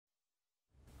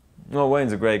Well,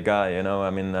 Wayne's a great guy, you know.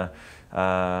 I mean,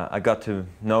 I got to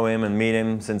know him and meet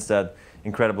him since that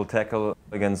incredible tackle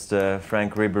against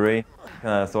Frank Ribery.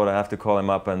 I thought I have to call him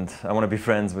up, and I want to be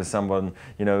friends with someone,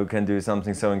 you know, who can do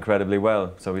something so incredibly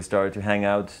well. So we started to hang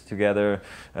out together,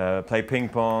 play ping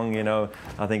pong, you know.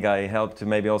 I think I helped to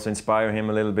maybe also inspire him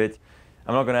a little bit.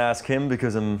 I'm not going to ask him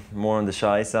because I'm more on the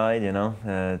shy side, you know,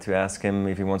 to ask him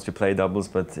if he wants to play doubles.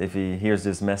 But if he hears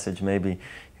this message, maybe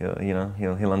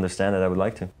he'll understand that I would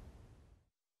like to.